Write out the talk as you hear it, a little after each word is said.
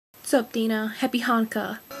What's up, Dina? Happy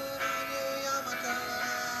Hanukkah.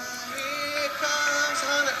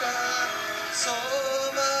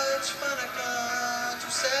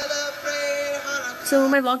 So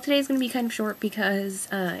my vlog today is going to be kind of short because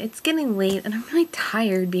it's getting late and I'm really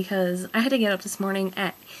tired because I had to get up this morning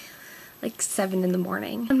at like 7 in the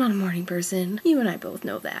morning. I'm not a morning person. You and I both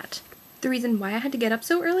know that. The reason why I had to get up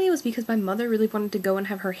so early was because my mother really wanted to go and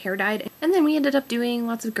have her hair dyed. And then we ended up doing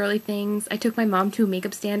lots of girly things. I took my mom to a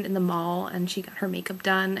makeup stand in the mall and she got her makeup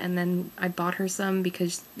done, and then I bought her some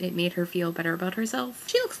because it made her feel better about herself.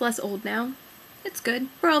 She looks less old now. It's good.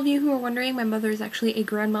 For all of you who are wondering, my mother is actually a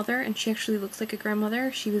grandmother, and she actually looks like a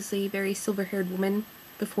grandmother. She was a very silver-haired woman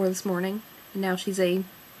before this morning, and now she's a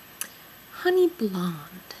honey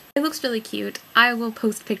blonde. It looks really cute. I will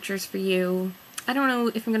post pictures for you. I don't know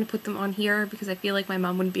if I'm going to put them on here because I feel like my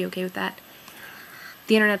mom wouldn't be okay with that.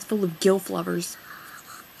 The internet's full of gilf lovers.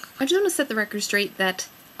 I just want to set the record straight that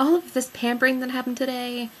all of this pampering that happened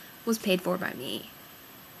today was paid for by me.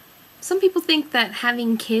 Some people think that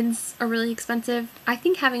having kids are really expensive. I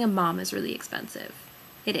think having a mom is really expensive.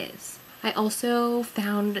 It is. I also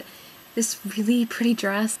found this really pretty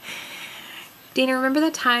dress. Dana, remember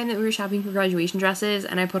that time that we were shopping for graduation dresses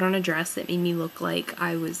and I put on a dress that made me look like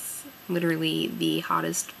I was literally the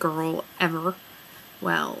hottest girl ever?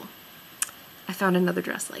 Well, I found another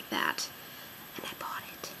dress like that and I bought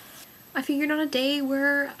it. I figured on a day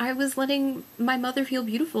where I was letting my mother feel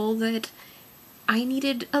beautiful that I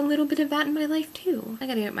needed a little bit of that in my life too. I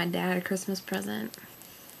gotta get my dad a Christmas present.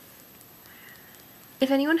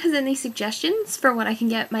 If anyone has any suggestions for what I can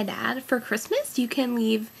get my dad for Christmas, you can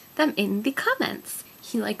leave them in the comments.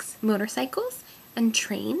 He likes motorcycles and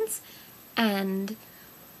trains and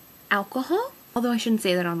alcohol. Although I shouldn't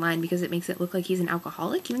say that online because it makes it look like he's an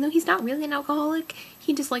alcoholic, even though he's not really an alcoholic.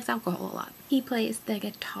 He just likes alcohol a lot. He plays the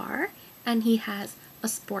guitar and he has a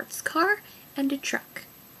sports car and a truck.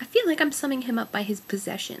 I feel like I'm summing him up by his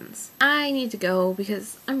possessions. I need to go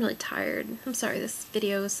because I'm really tired. I'm sorry this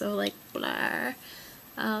video is so like blah.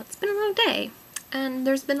 It's been a long day and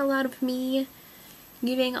there's been a lot of me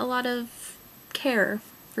giving a lot of care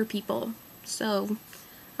for people. So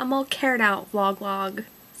I'm all cared out, vlog.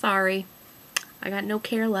 Sorry. I got no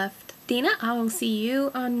care left. Dana, I will see you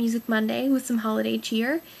on Music Monday with some holiday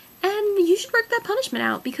cheer. And you should work that punishment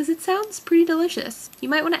out because it sounds pretty delicious. You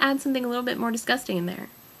might want to add something a little bit more disgusting in there,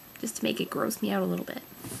 just to make it gross me out a little bit.